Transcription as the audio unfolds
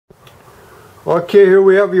Okay, here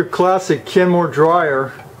we have your classic Kenmore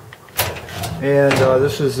dryer, and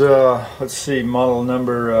this is let's see, model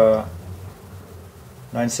number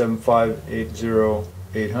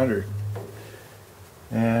 975-80800,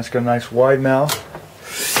 and it's got a nice wide mouth.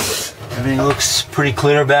 Everything looks pretty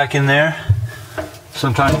clear back in there.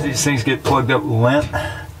 Sometimes these things get plugged up with lint.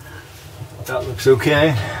 That looks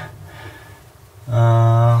okay.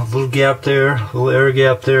 Little gap there, little air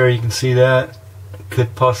gap there. You can see that.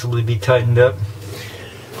 Could possibly be tightened up.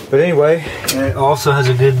 But anyway, and it also has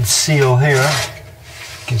a good seal here.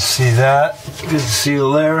 You can see that. Good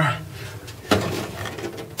seal there.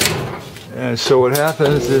 And so what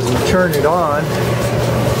happens is you turn it on,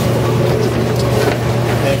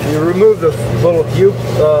 and if you remove the little U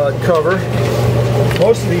cover,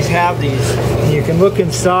 most of these have these, and you can look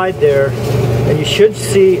inside there, and you should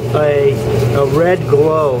see a red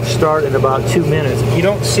glow start in about 2 minutes. If you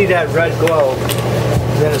don't see that red glow,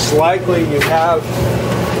 then it's likely you have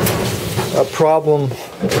a problem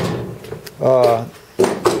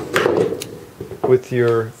with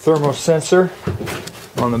your thermo sensor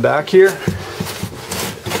on the back here.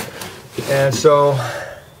 And so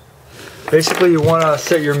basically you want to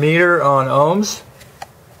set your meter on ohms,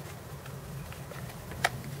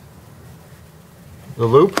 the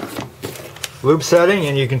loop setting,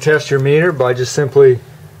 and you can test your meter by just simply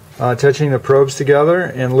touching the probes together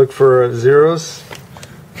and look for zeros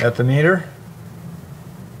at the meter.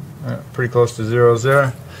 Pretty close to zeros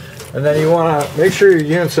there. And then you want to make sure your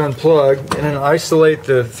unit's unplugged, and then isolate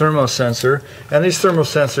the thermo sensor. And these thermo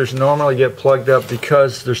sensors normally get plugged up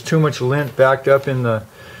because there's too much lint backed up in the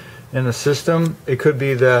system. It could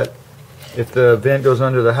be that if the vent goes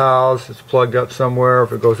under the house, it's plugged up somewhere.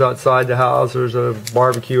 If it goes outside the house, there's a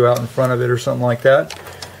barbecue out in front of it or something like that.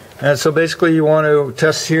 And so basically you want to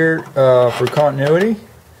test here for continuity.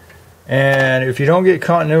 And if you don't get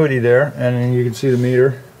continuity there, and you can see the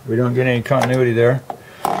meter, we don't get any continuity there,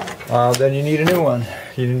 then you need a new one.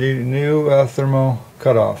 You need a new thermo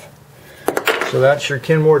cutoff. So that's your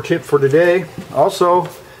Kenmore tip for today. Also,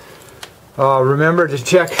 remember to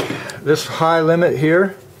check this high limit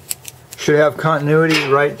here. Should have continuity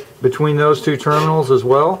right between those two terminals as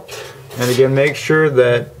well. And again, make sure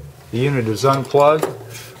that the unit is unplugged.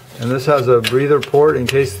 And this has a breather port in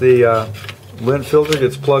case the lint filter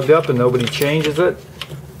gets plugged up and nobody changes it.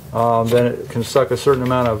 Then it can suck a certain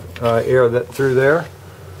amount of air through there.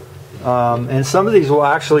 And some of these will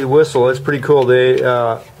actually whistle. It's pretty cool. They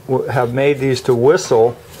have made these to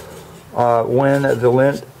whistle when the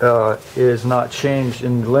lint is not changed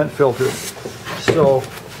in the lint filter. So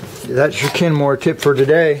that's your Kenmore tip for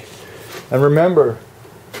today. And remember,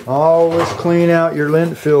 always clean out your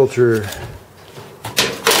lint filter.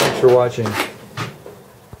 Thanks for watching.